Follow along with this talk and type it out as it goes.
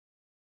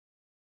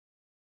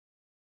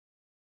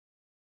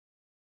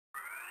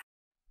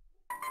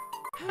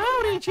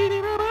Howdy,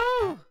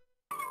 Chibi-Robo!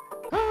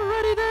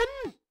 Alrighty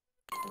then!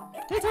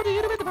 It's time to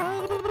get a bit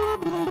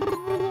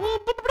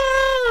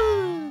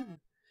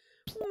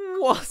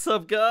What's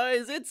up,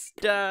 guys? It's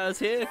Daz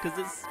here,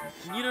 because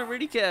you don't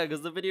really care,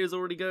 because the video's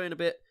already going a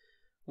bit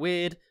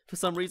weird for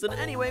some reason.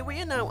 Anyway,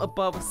 we are now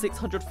above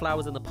 600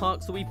 flowers in the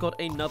park, so we've got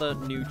another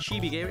new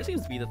chibi gear. It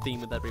seems to be the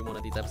theme with every one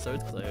of these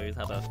episodes, because I always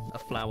have a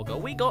flower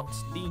goal. We got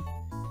the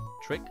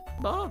trick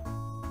bar.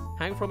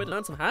 Hang from it and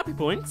earn some happy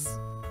points.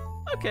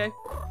 Okay,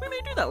 we may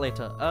do that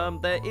later.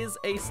 There is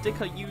a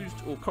sticker used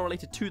or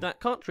correlated to that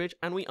cartridge,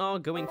 and we are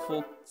going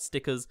for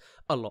stickers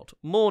a lot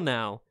more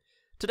now.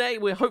 Today,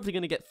 we're hopefully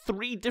going to get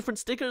 3 different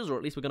stickers, or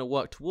at least we're going to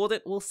work toward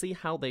it. We'll see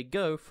how they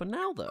go. For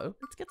now, though,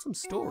 let's get some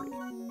story.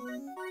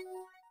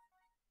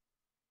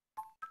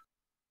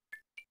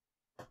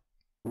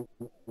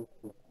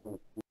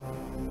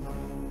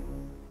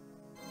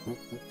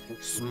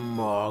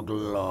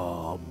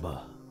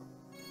 Smoglob.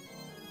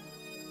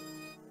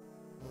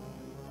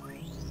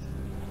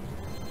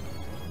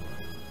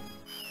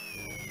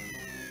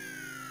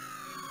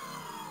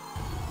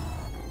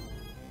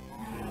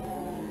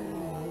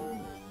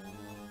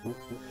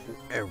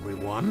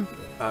 Everyone,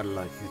 I'd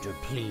like you to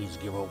please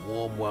give a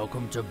warm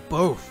welcome to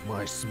both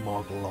my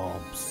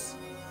Smoglobs.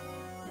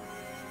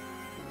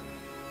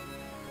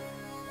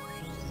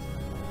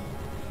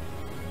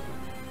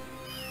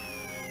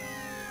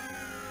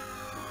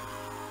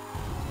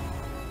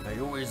 I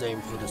always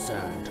aim for the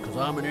sand, because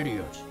I'm an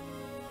idiot.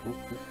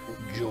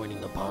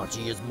 Joining the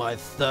party is my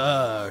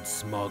 3rd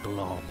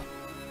Smoglob.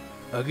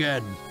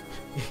 Again,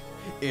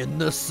 in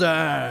the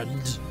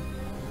sand.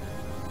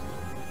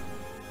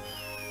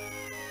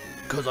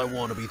 Because I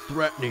want to be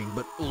threatening,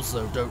 but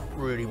also don't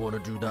really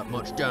want to do that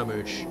much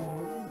damage.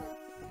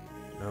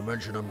 Not to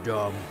mention I'm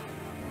dumb.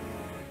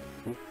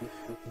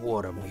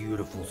 What a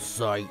beautiful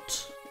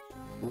sight.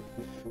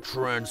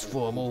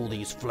 Transform all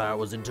these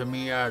flowers into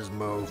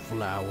miasmo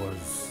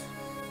flowers.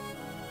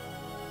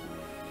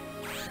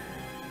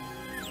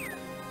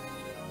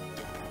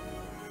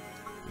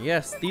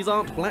 Yes, these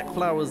aren't black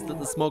flowers that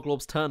the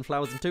Smoglobs turn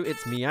flowers into,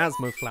 it's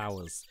miasmo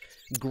flowers.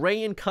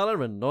 Grey in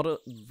colour and not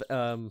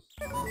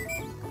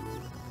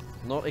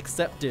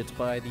accepted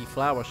by the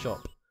flower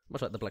shop.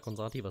 Much like the black ones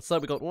aren't either. So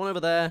we got one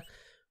over there,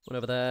 one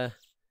over there.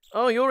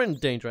 Oh, you're in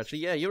danger actually.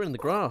 Yeah, you're in the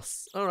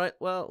grass. Alright,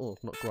 well,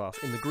 not grass,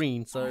 in the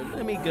green. So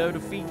let me go to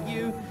feed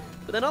you.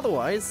 But then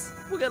otherwise,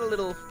 we'll get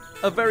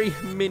a very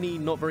mini,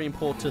 not very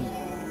important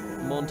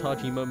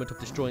montagey moment of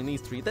destroying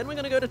these 3. Then we're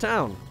going to go to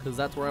town, because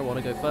that's where I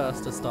want to go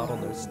first to start on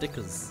those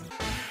stickers.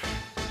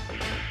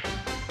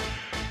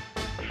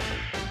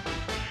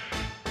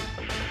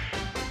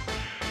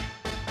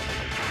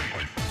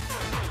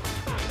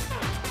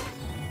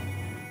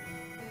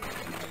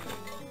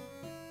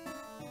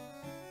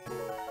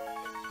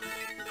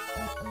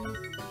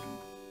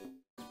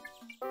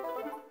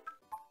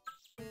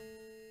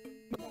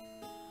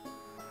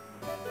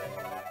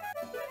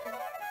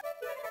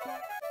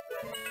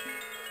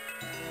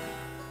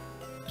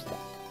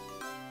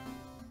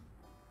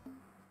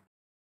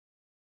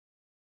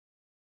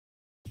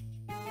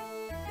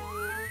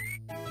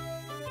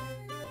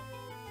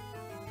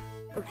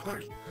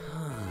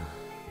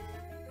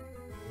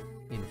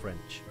 In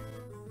French.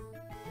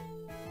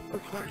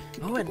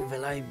 When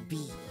will I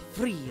be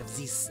free of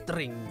these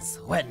strings?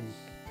 When?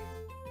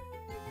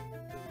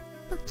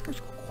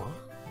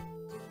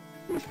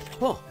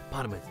 Oh,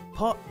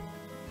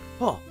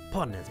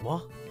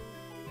 pardonnez-moi.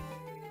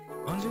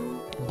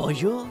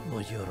 Bonjour,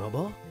 Monsieur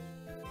Robo.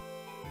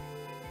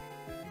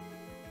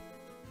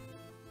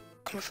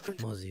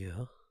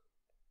 Monsieur.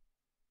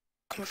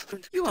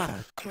 You are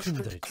a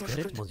kindred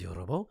spirit, Monsieur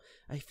Robo.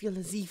 I feel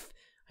as if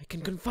I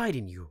can confide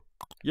in you.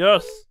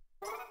 Yes!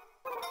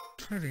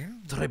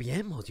 Très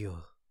bien, Monsieur.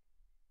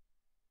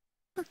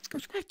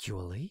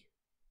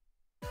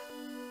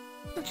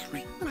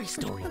 Actually, my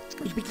story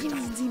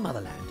begins in the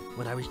motherland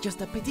when I was just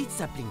a petite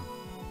sapling.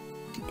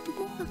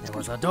 There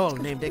was a doll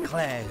named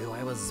Eclair who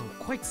I was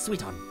quite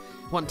sweet on.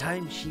 One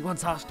time she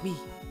once asked me,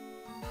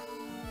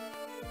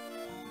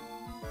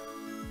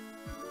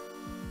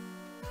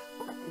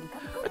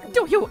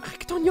 "Do you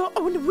act on your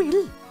own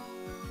will?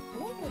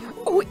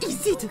 Or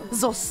is it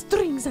those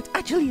strings that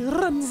actually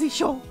run the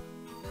show?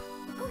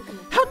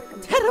 How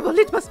terrible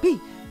it must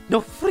be!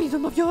 No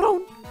freedom of your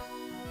own!"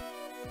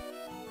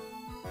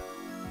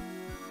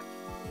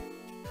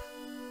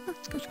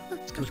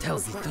 To tell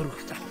the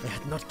truth, I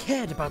had not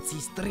cared about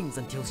these strings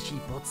until she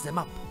brought them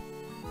up.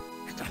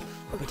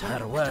 But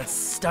her words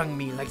stung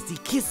me like the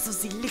kiss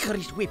of the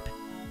licorice whip.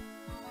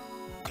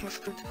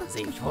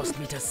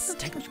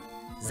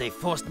 They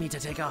forced me to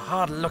take a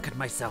hard look at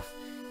myself.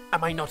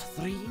 Am I not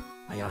free?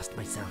 I asked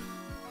myself.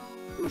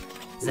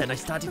 Then I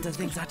started to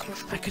think that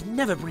I could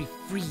never be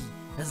free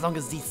as long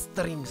as these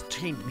strings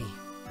chained me.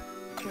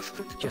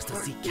 Just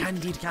as the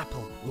candied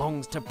apple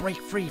longs to break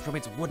free from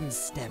its wooden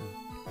stem.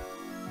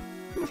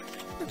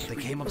 I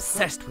became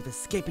obsessed with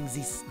escaping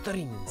these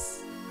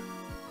strings.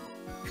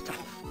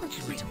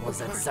 It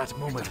was at that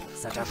moment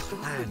that a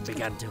plan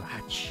began to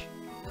hatch.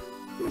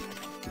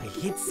 I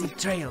hit the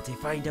trail to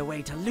find a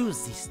way to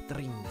lose these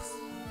strings.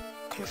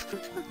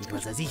 It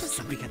was as if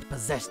something had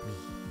possessed me.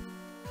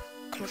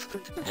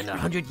 And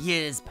 100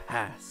 years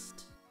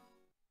passed.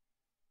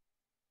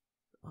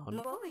 Oh,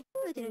 no.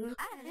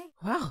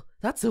 Wow,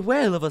 that's a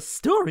whale of a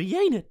story,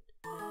 ain't it?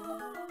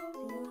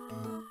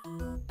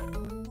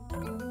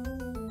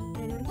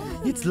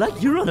 It's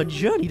like you're on a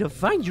journey to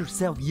find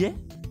yourself, yeah?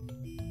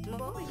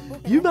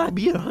 You might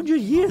be 100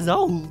 years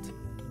old,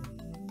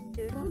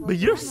 but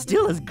you're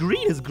still as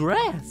green as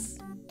grass.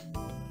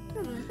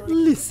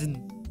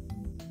 Listen.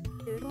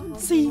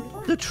 See,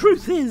 the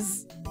truth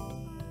is,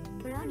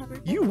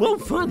 you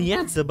won't find the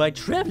answer by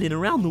traveling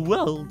around the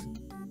world.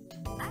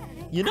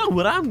 You know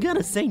what I'm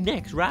gonna say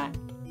next, right?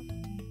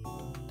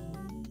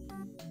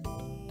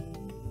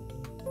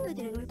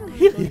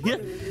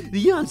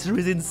 The answer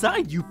is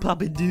inside you,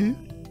 puppet dude.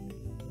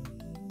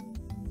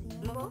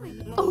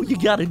 All you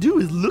gotta do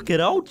is look at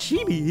old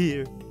Chibi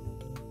here.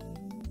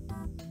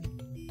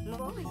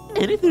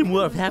 Anything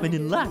worth having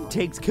in life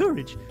takes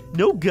courage.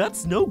 No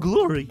guts, no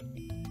glory.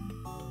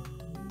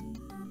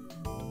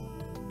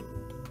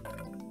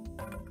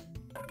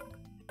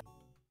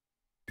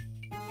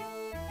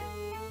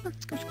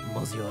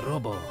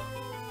 Chibi-Robo.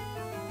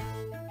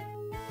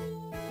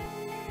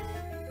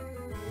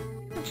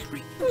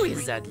 Who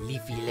is that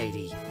leafy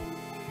lady?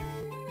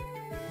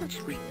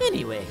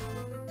 Anyway,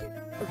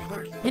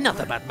 enough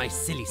about my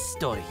silly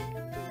story.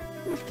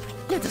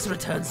 Let us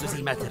return to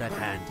the matter at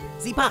hand.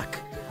 The park.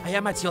 I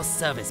am at your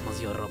service,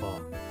 Chibi-Robo.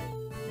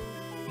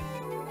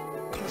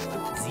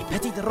 The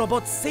petty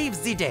robot saves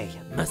the day.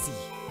 Merci.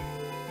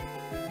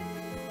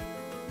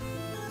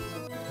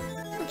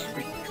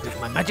 With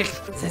my magic,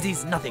 there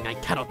is nothing I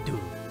cannot do.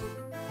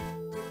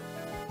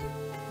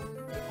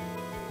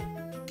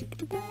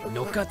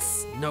 No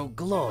guts, no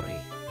glory,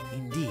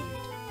 indeed.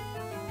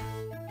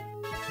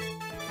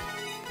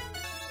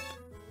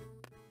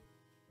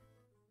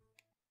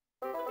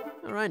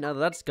 Alright, now that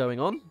that's going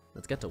on,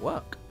 let's get to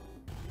work.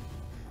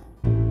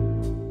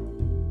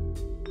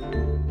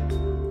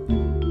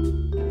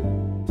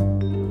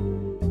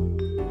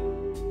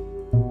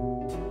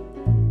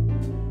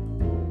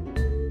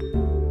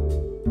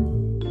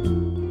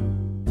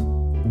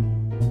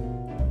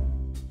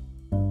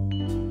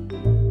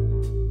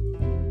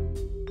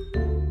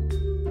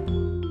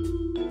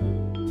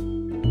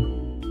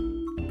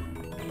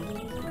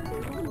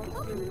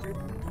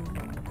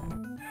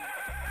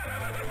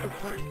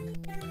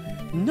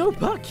 No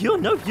buck, you're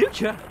no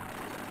future.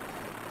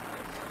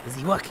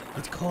 The work,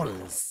 it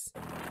calls.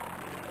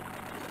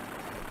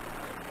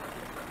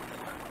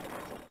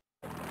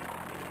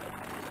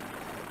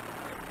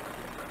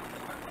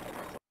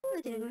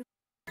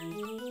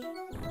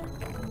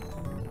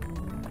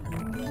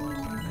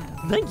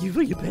 Thank you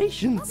for your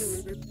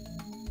patience.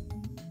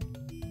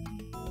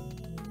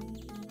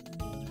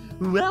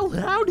 Well,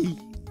 howdy.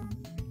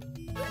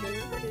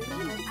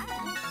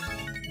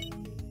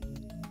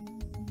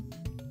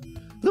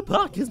 The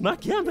park is my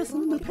canvas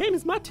and the paint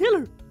is my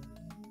tiller.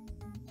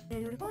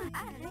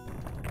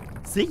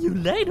 See you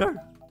later.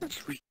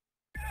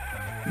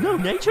 No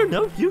nature,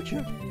 no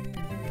future.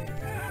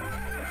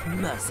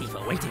 Merci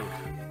for waiting.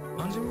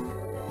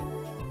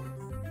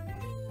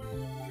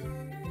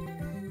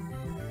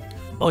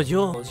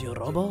 Bonjour,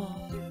 Chibi-Robo.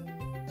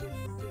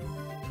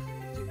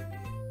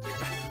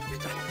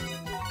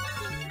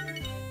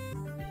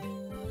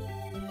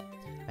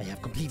 I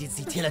have completed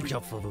the tiller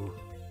job for you.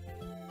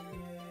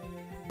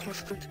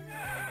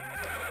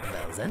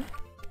 Well then.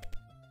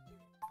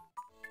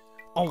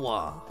 Au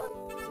revoir.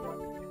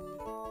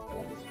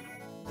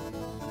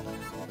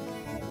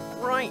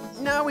 Right,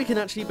 now we can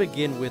actually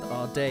begin with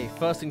our day.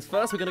 First things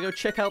first, we're going to go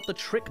check out the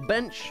trick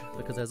bench,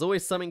 because there's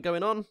always something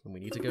going on, and we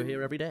need to go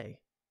here every day.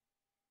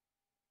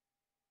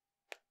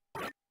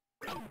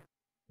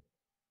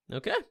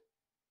 Okay.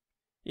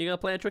 You gonna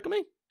play a trick on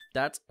me?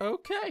 That's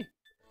okay.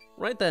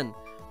 Right then.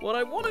 What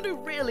I want to do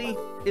really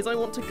is I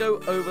want to go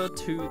over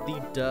to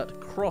the dirt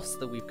cross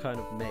that we've kind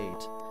of made.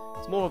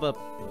 It's more of a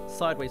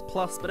sideways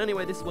plus, but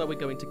anyway, this is where we're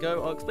going to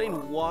go. I'll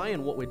explain why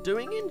and what we're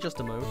doing in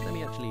just a moment. Let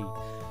me actually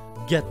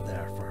get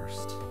there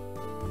first.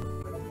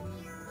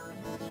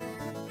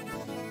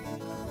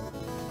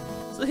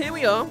 So here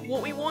we are.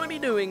 What we want to be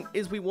doing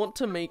is we want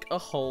to make a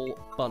whole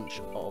bunch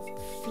of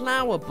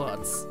flower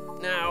buds.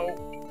 Now,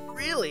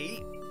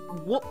 really,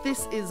 what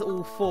this is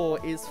all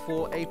for is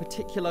for a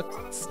particular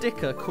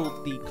sticker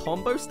called the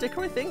Kombo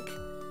sticker, I think.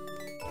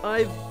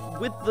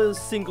 With the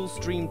single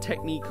stream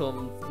technique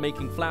of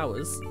making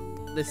flowers,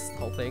 this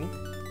whole thing,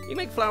 you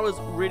make flowers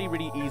really,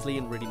 really easily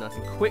and really nice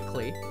and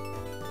quickly.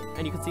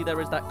 And you can see there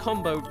is that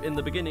combo in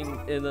the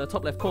beginning, in the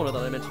top left corner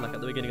that I mentioned like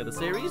at the beginning of the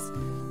series.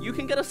 You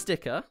can get a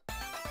sticker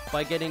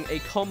by getting a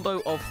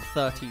combo of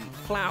 30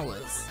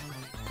 flowers.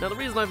 Now the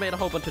reason I've made a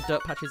whole bunch of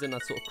dirt patches in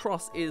that sort of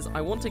cross is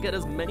I want to get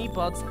as many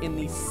buds in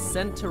the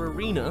center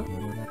arena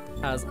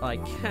as I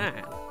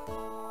can.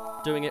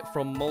 Doing it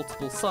from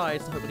multiple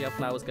sides to hopefully have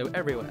flowers go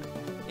everywhere.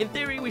 In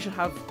theory we should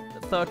have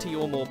 30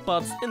 or more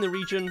buds in the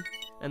region,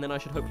 and then I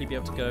should hopefully be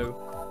able to go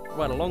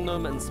right along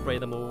them and spray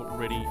them all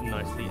really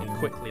nicely and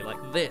quickly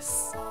like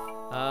this.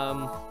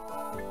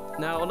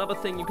 Now another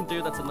thing you can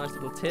do that's a nice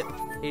little tip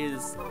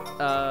is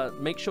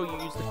make sure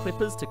you use the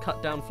clippers to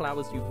cut down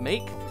flowers you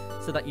make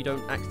so that you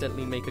don't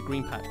accidentally make a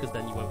green patch, because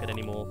then you won't get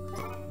any more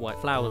white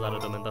flowers out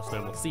of them and thus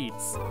no more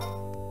seeds.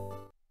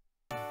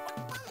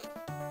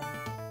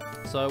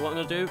 So what I'm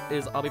going to do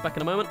is I'll be back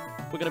in a moment.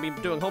 We're going to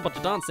be doing a whole bunch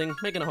of dancing,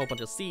 making a whole bunch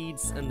of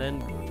seeds, and then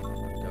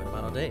going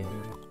about our day.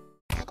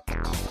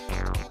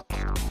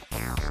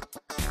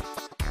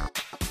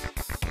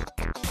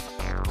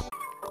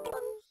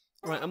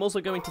 Right, I'm also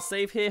going to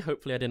save here.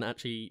 Hopefully I didn't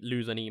actually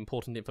lose any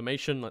important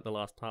information like the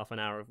last half an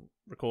hour of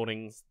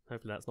recordings.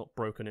 Hopefully that's not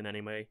broken in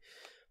any way.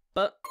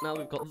 But now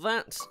we've got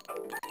that,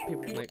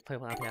 people can make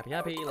people happy, happy,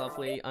 happy,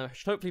 lovely. I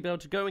should hopefully be able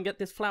to go and get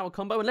this flower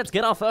combo, and let's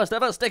get our first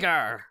ever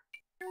sticker!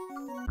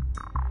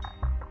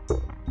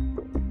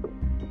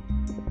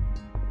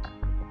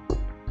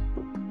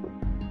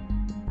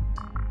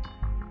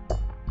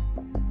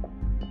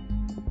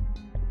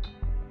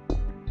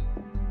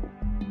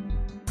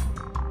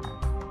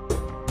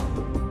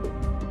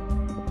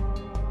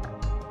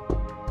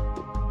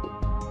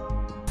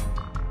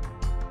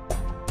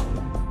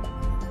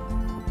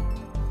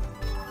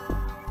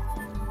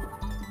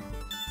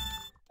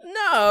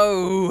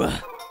 No!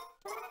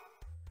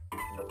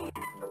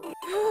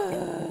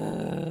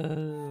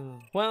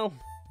 Well,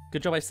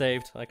 good job I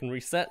saved. I can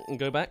reset and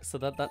go back so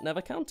that that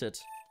never counted.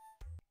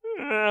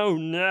 Oh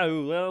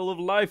no, the well of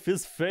life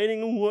is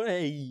fading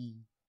away.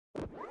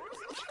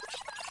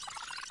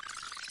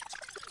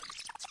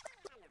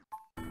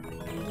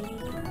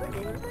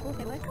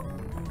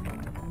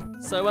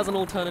 So as an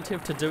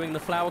alternative to doing the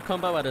flower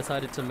combo, I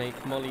decided to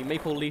make Molly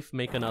Maple Leaf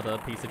make another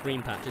piece of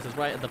green patch. This is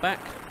right at the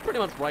back, pretty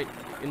much right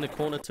in the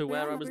corner to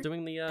where I was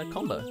doing the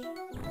combo.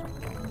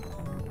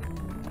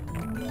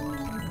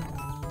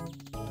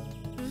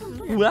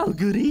 Well,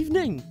 good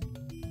evening!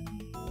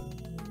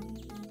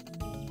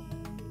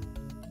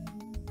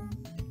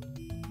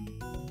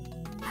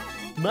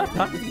 My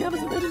pocket hammers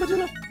are ready,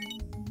 Matilda!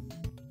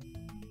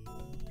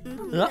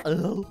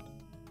 Uh-oh!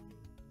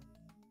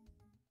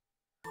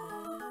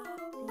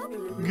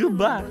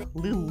 Goodbye,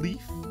 little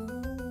leaf.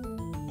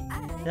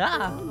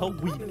 I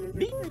hope we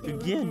meet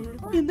again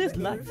in this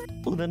life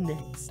or the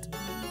next.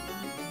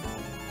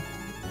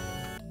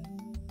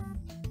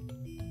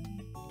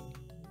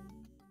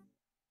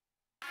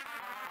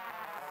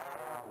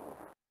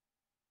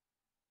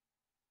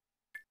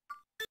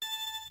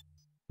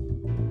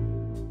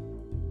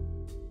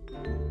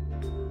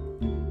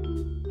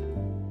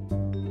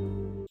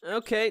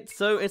 Okay,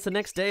 so it's the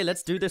next day,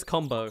 let's do this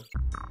combo.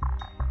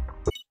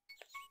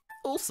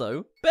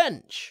 Also,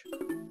 bench!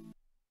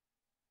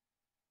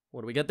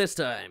 What do we get this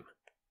time?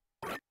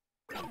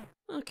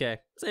 Okay,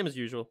 same as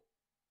usual.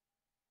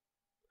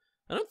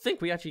 I don't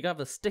think we actually got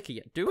the sticker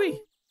yet, do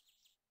we?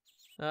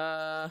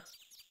 That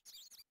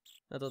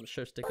doesn't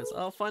show stickers.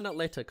 I'll find out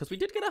later, because we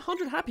did get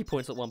 100 happy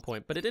points at one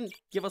point, but it didn't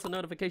give us a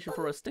notification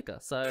for a sticker,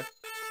 so I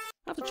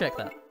have to check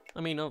that.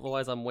 I mean,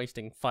 otherwise I'm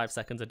wasting 5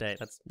 seconds a day.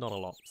 That's not a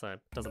lot, so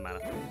it doesn't matter.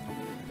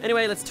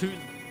 Anyway, let's do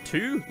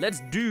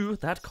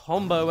that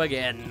combo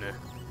again.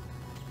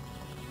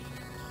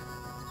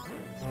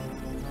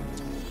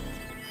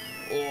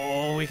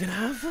 Or we can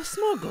have a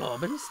small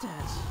glob instead.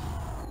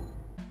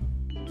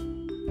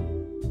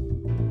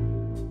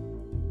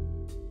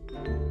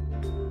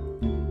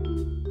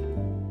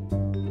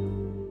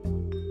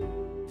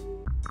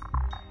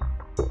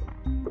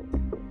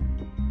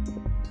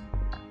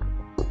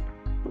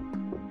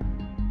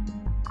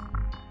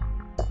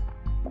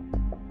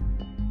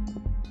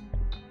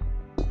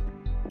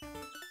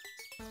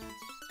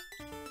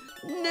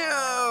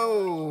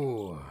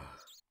 No!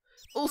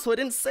 Also, I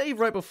didn't save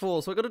right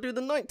before, so I gotta do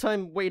the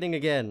nighttime waiting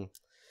again.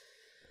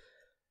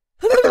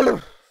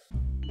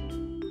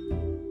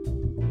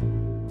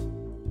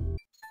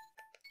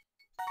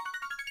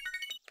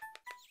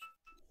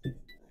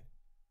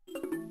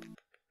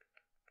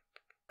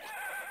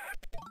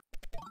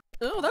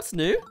 Oh, that's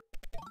new.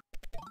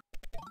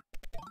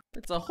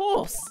 It's a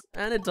horse,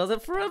 and it does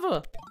it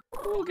forever.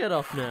 We'll get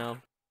off now.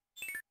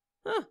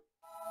 Huh.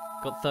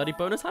 Got 30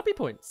 bonus happy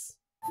points.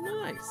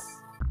 Nice.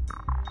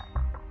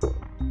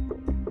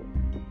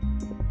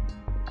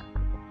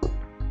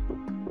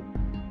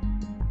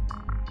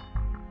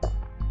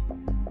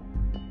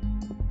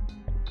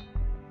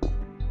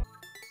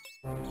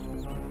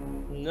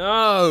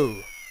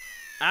 No!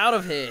 Out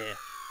of here!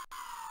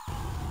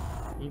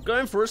 I'm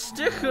going for a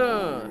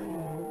sticker!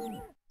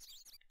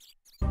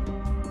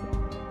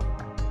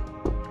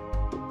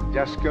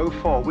 Just go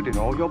forward in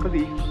all your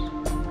beliefs.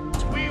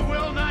 We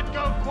will not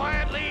go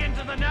quietly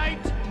into the night.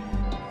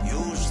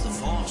 Use the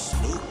force,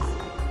 Luke.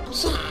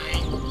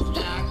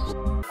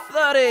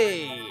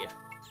 30!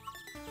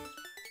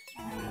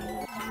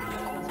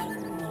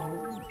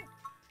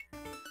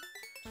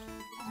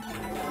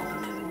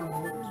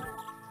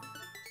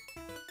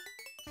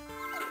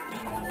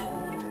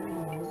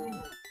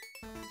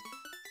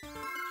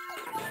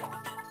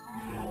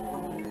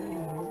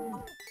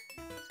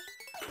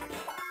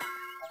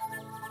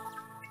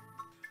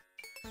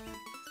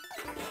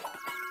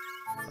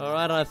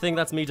 Alright, I think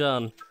that's me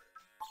done.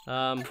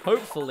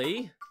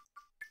 Hopefully...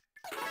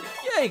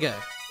 There you go.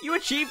 You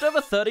achieved over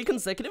 30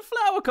 consecutive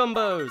flower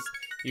combos.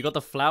 You got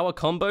the flower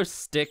combo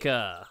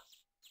sticker.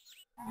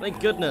 Thank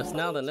goodness.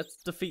 Now then, let's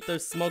defeat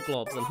those smog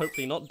globs and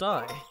hopefully not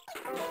die.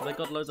 I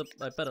got loads of...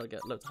 I better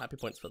get loads of happy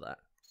points for that.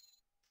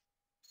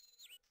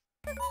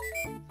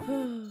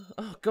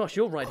 Oh gosh,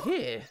 you're right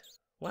here.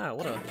 Wow,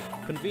 what a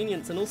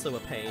convenience and also a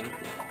pain.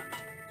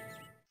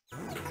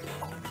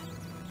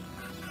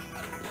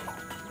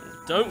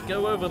 Don't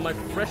go over my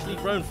freshly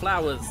grown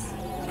flowers.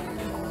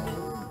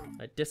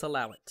 I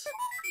disallow it.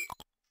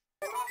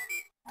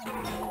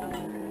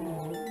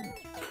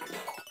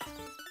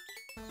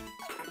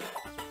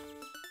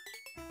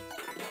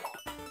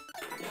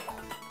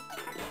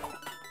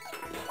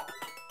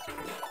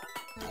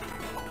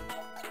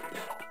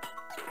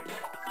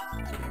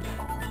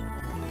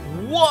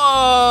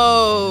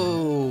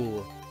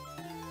 Whoa!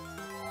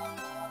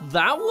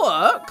 That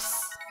works!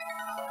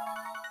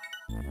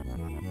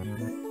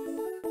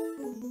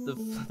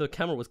 The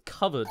camera was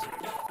covered.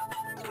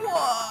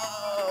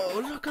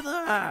 Whoa! Look at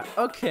that!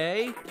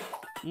 Okay.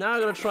 Now I'm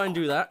gonna try and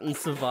do that and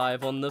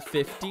survive on the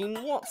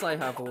 15 watts I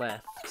have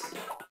left.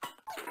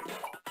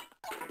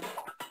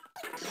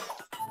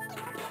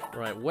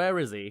 Right, where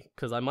is he?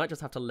 Because I might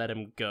just have to let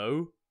him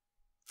go.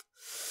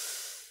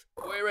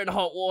 We're in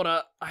hot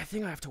water. I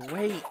think I have to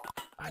wait.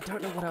 I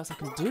don't know what else I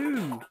can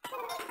do.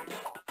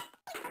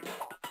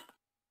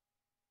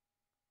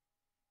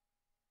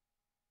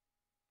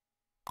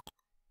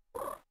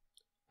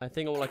 I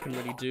think all I can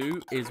really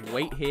do is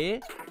wait here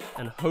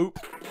and hope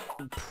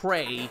and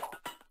pray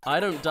I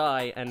don't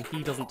die and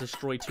he doesn't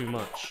destroy too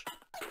much.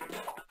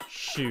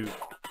 Shoot.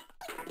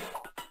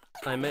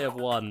 I may have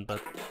won,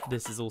 but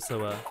this is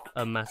also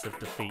a massive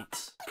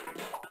defeat.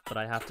 But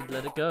I have to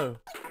let it go.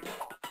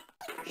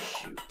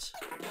 Shoot.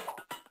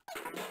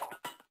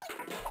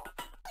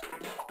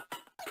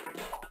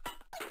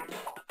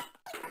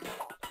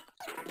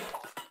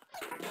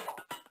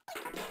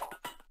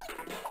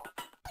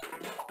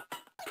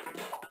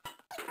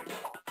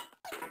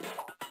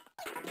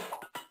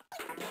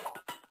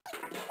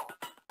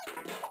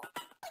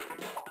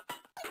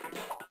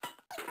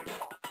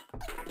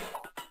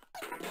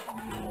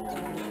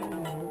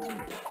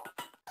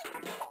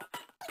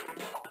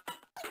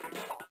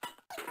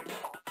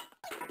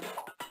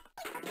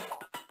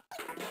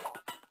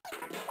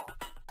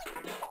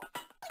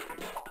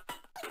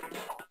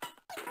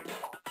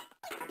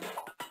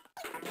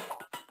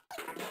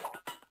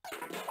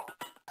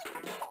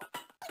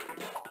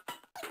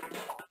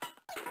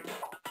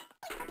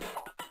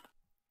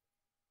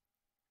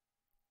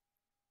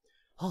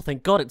 Oh,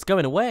 thank God it's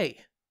going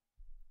away.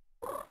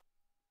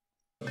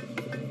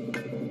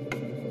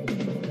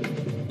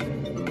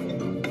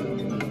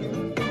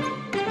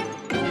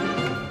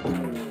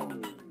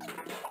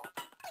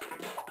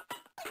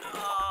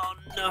 Oh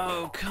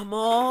no, come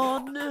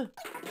on.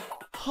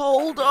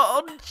 Hold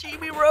on,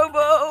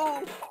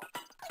 Chibi-Robo.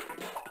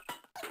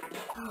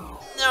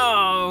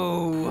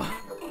 No.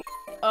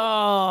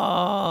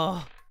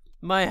 Oh,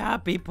 my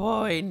happy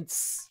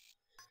points.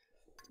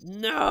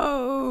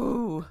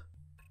 No.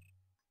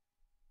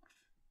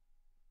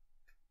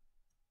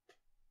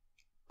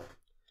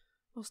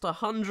 Lost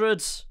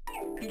 100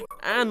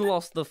 and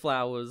lost the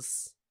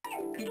flowers.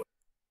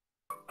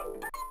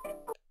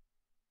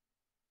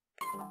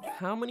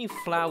 How many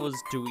flowers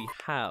do we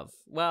have?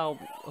 Well,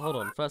 hold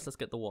on. First, let's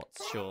get the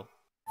watts, sure.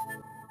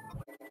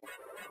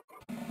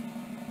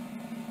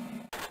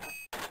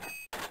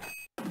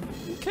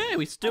 Okay,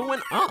 we still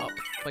went up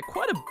by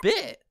quite a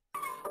bit.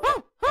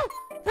 Oh,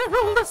 they're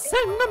all the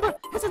same number.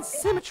 Isn't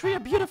symmetry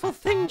a beautiful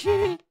thing,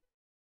 Chibi?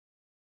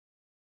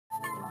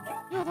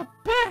 You're the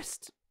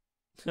best.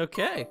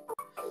 Okay.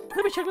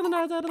 Let me check on the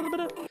notes out a little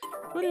bit.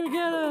 What do we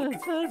get?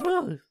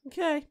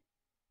 Okay.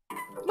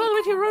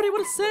 By the way, Rody,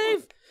 what a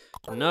save!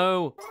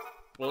 No.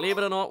 Believe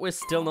it or not, we're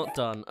still not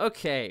done.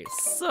 Okay,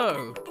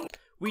 so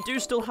we do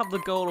still have the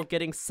goal of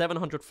getting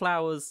 700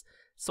 flowers.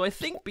 So I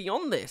think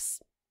beyond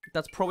this,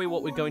 that's probably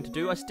what we're going to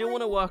do. I still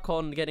want to work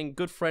on getting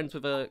good friends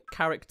with a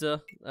character,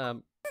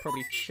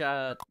 probably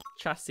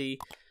Chassis.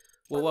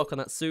 We'll work on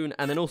that soon,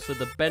 and then also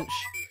the bench.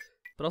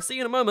 But I'll see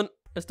you in a moment.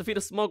 Let's defeat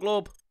a smog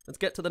glob. Let's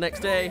get to the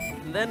next day,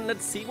 and then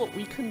let's see what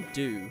we can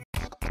do.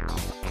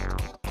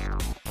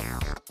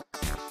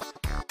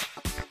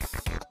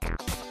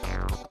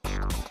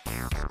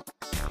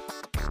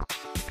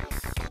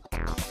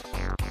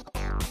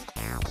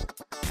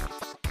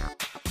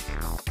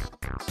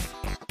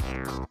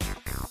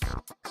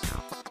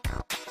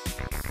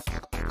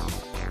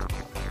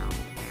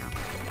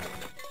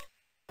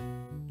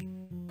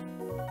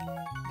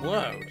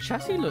 Whoa,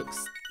 Chassis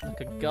looks like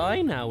a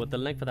guy now with the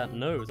length of that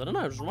nose. I don't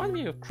know, it reminds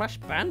me of Crash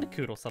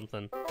Bandicoot or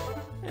something.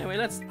 Anyway,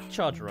 let's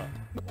charge her up.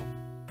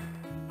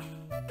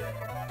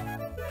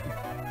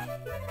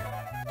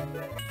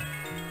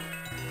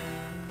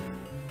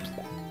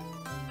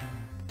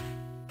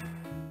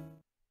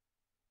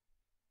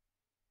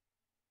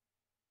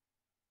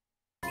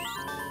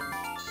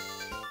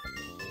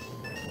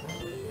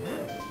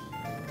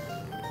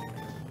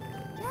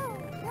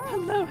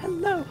 Hello,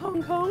 hello,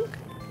 Hong Kong.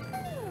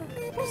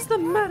 What's the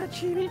matter,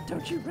 Chibi?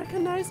 Don't you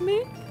recognize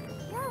me?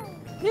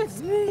 It's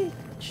me,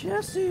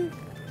 Jesse.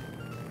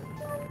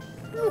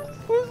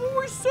 I've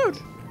always said,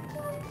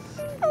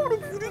 out of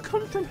beauty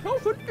comes from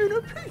health and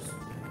inner peace.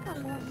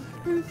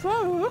 In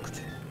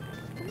fact,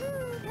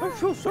 I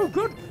feel so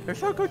good,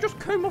 it's like I just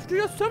came off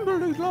the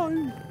assembly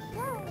line.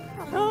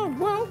 Ah,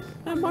 well,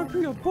 there might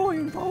be a boy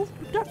involved,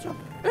 but that's a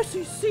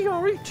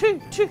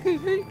S-E-C-R-E-T.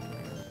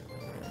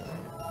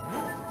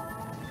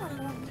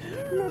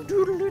 La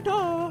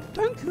doodly-da,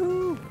 thank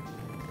you.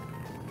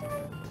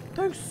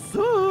 Thanks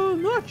so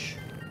much.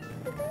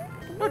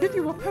 I'd give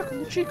you a peck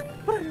on the cheek,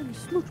 but I only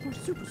smooched my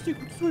super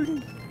secret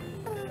sweetie.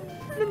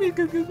 Let me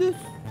give you this.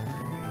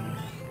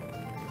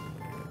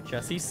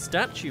 Jesse's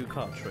statue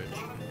cartridge.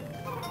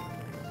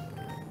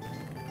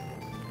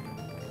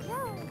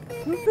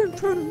 I've been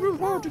training real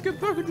hard to get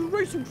back into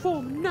racing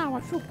form, and now I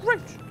feel great.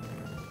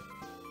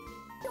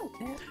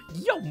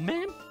 Yo,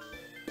 man.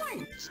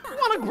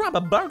 Wanna grab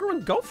a burger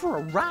and go for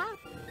a ride?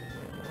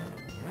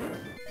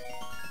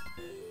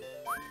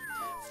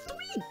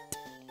 Sweet.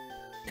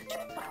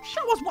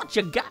 Show us what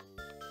you got.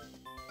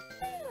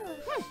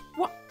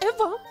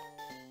 Whatever.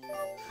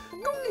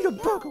 Go eat a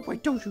burger, why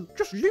don't you?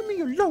 Just leave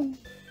me alone.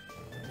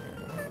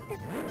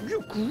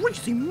 You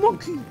greasy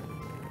monkey.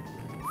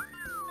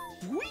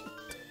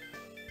 Sweet.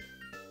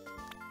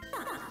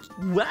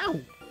 Wow.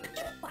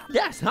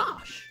 That's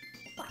harsh.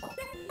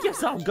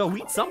 Guess I'll go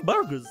eat some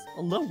burgers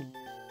alone.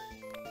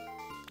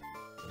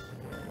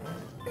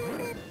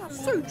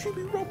 Say,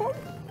 Chibi-Robo,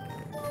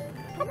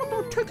 how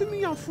about taking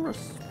me out for a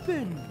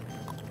spin?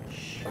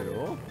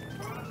 Sure.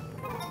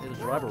 Need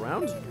to drive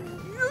around?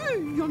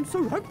 Yay, I'm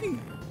so happy.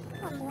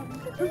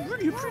 I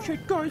really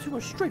appreciate guys who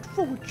are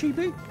straightforward,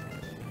 Chibi.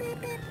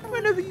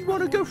 Whenever you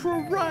want to go for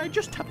a ride,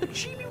 just tap the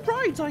Chibi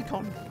Rides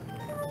icon.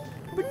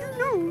 But you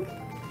know,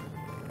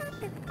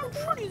 I'm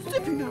pretty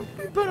zippy now.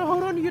 You better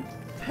hold on to your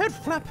head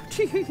flap.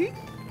 Beep,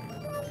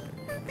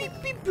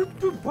 beep, boop,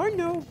 boop, I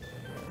know.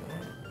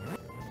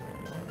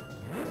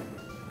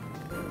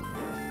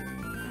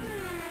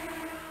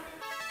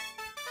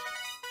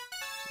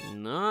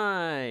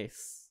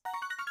 Nice.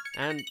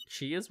 And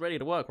she is ready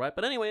to work, right?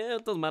 But anyway,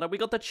 it doesn't matter. We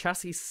got the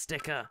chassis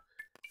sticker.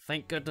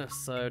 Thank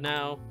goodness. So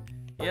now,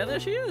 yeah, there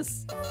she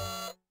is.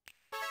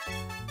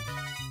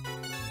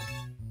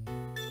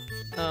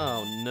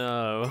 Oh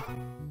no.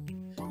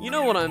 You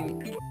know what?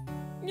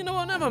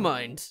 Never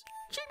mind.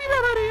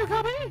 Chibi-Robo, do you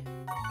copy?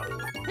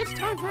 It's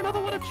time for another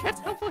one of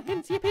Chet's helpful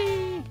hints,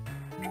 yippee!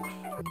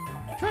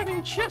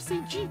 Driving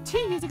chassis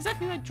GT is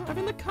exactly like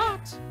driving the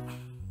cart.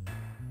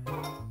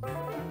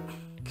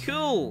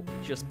 Cool.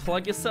 Just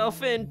plug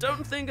yourself in.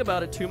 Don't think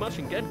about it too much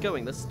and get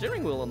going. The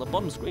steering wheel on the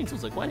bottom screen is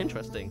also quite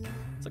interesting.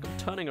 It's like I'm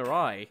turning her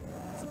eye.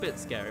 It's a bit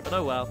scary, but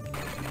oh well.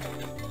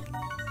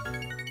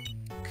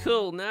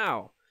 Cool.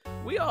 Now,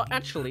 we are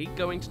actually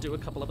going to do a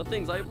couple other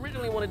things. I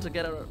originally wanted to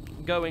get her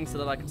going so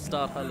that I could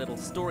start her little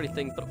story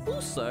thing, but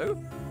also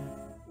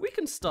we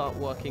can start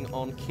working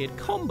on Kid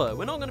Kombo.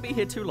 We're not going to be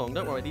here too long,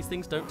 don't worry, these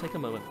things don't take a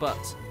moment, but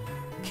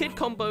Kid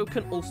Kombo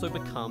can also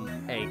become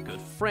a good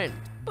friend,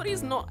 but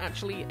he's not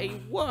actually a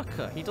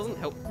worker. He doesn't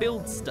help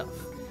build stuff.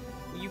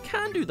 What you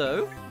can do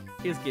though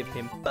is give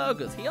him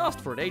burgers. He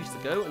asked for it ages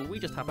ago, and we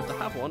just happen to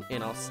have one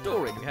in our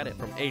storage. We had it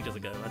from ages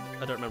ago.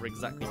 I don't remember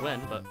exactly when,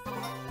 but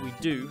we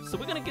do. So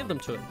we're going to give them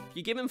to him.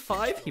 You give him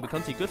 5, he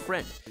becomes your good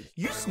friend.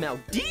 You smell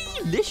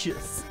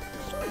delicious.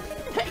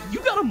 Hey, you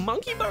got a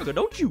monkey burger,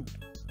 don't you?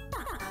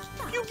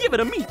 You give it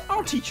to me.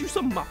 I'll teach you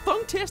some of my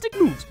fantastic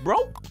moves,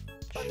 bro.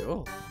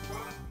 Sure.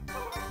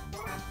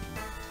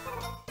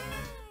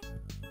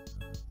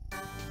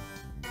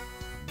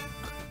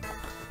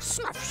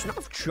 Snuff,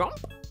 snuff,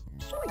 chomp.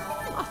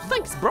 Oh,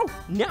 thanks, bro.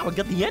 Now I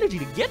got the energy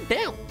to get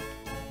down.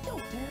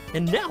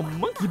 And now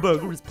Monkey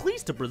Burger is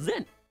pleased to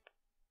present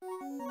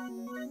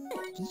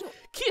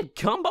Kid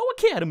Kombo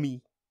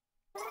Academy.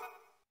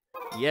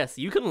 Yes,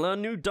 you can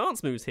learn new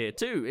dance moves here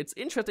too. It's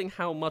interesting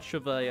how much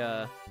of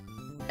a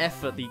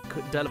effort the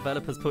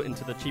developers put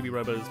into the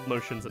Chibi-Robo's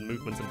motions and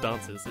movements and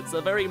dances. It's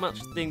a very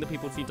much thing that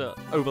people seem to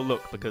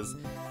overlook because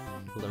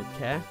people don't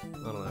care. I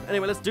don't know.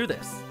 Anyway, let's do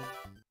this.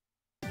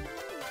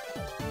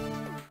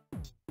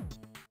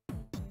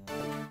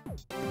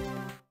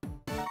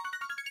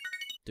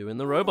 Doing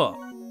the robot.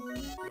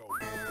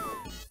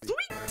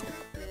 Sweet!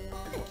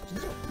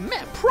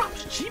 Mad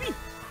props, Chibi!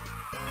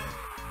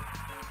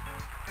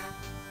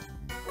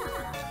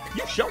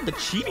 You showed the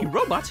Chibi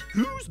robot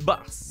who's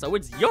boss, so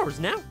it's yours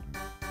now.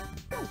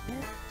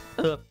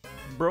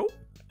 Bro?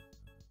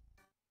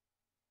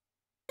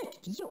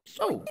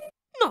 Oh,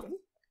 nothing.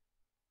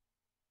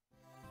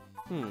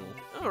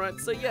 Alright,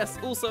 so yes,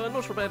 also, I'm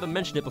not sure if I ever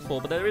mentioned it before,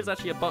 but there is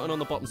actually a button on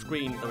the bottom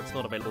screen, though it's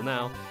not available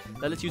now,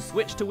 that lets you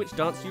switch to which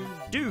dance you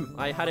do.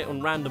 I had it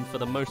on random for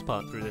the most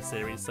part through this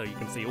series, so you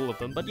can see all of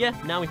them. But yeah,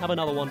 now we have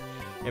another one.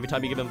 Every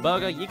time you give him a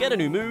burger, you get a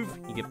new move,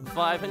 you give him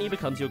 5, and he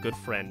becomes your good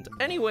friend.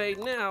 Anyway,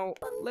 now,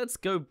 let's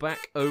go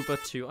back over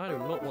to, I do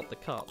not want the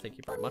cart, thank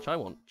you very much, I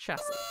want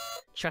chassis.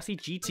 Chassis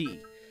GT.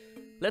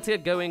 Let's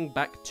get going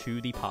back to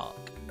the park.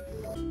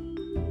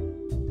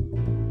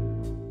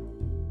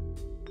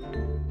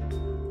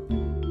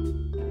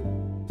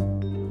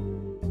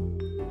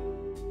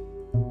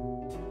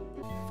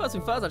 First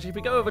thing first, actually, if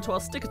we go over to our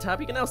sticker tab,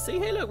 you can now see,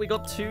 hey look, we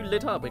got 2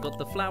 lit up. We got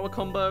the flower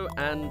combo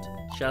and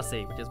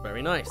chassis, which is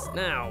very nice.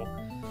 Now,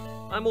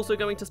 I'm also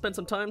going to spend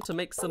some time to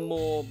make some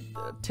more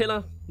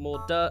tiller,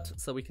 more dirt,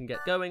 so we can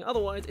get going.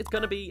 Otherwise, it's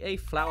going to be a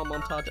flower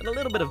montage and a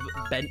little bit of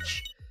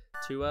bench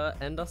to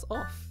end us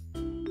off.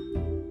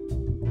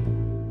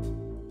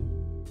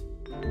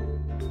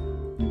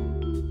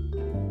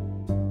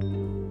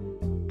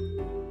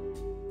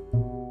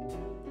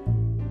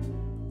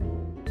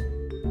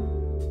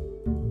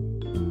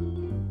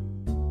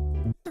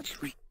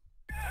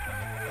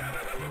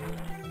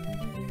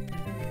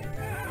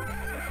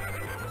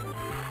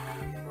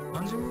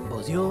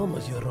 Bonjour,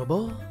 Monsieur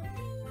Robot.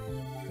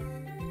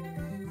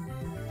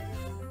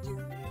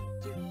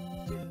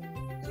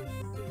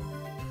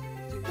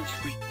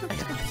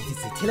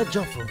 It's a tiller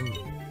job for you.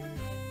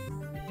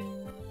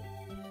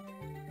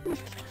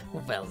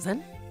 Well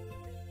then.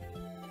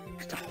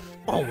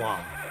 Oh wow.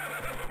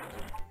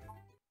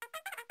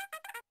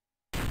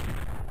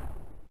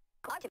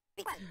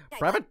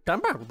 Private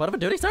Dunbar, what of a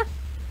duty, sir?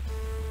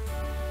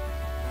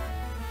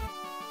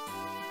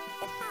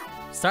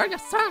 Sir,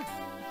 yes, sir.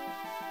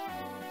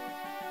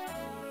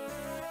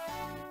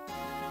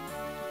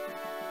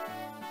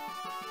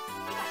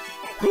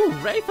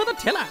 Hooray for the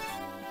tiller!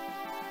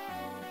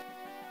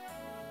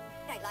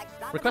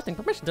 Requesting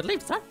permission to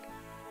leave, sir.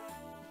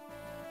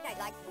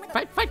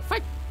 Fight, fight,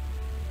 fight!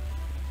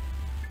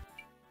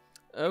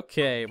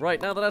 Okay, right,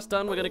 now that that's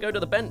done, we're gonna go to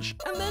the bench,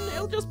 and then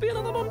it'll just be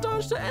another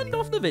montage to end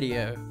off the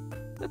video.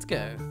 Let's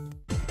go.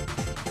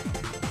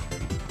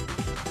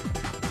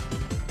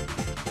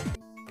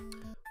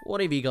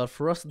 What have you got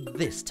for us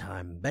this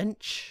time,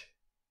 bench?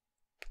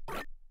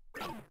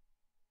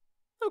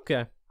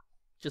 Okay,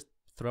 just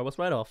throw us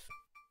right off.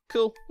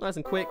 Cool, nice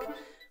and quick.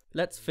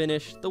 Let's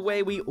finish the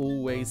way we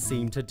always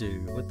seem to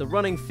do, with the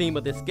running theme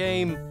of this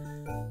game,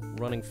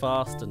 running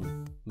fast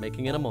and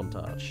making it a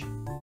montage.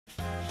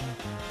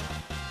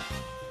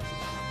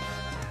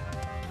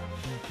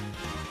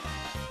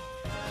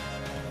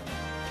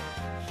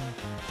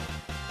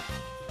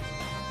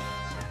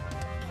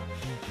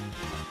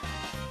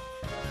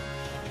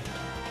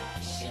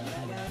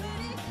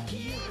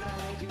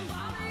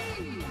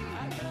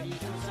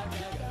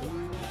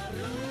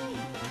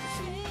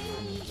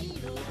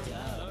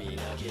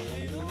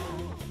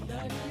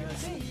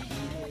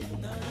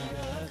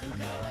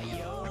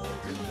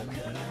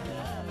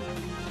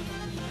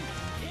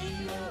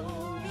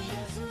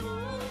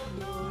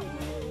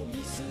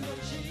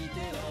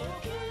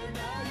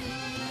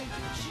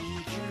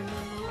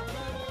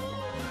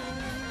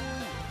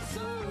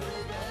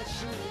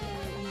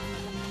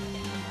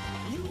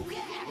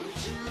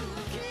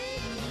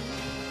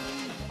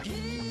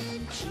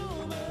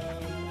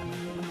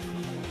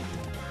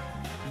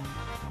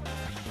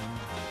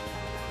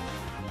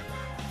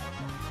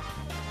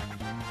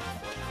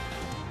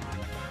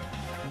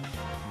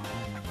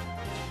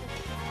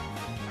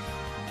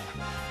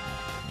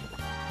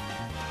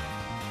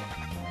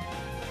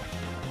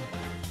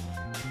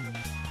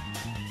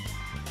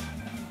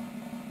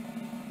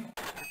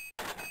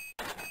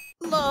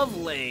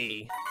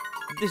 Lovely!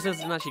 This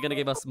isn't actually going to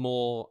give us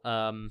more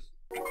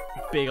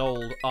big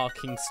old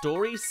arcing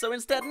stories, so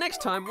instead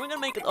next time we're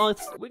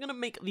gonna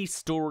make the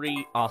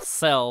story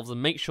ourselves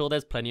and make sure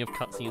there's plenty of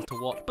cutscenes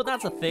to watch. But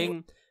that's a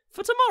thing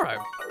for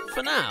tomorrow.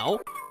 For now,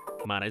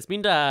 my name's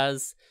been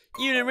Daz.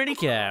 You didn't really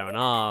care, and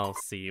I'll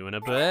see you in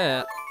a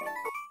bit.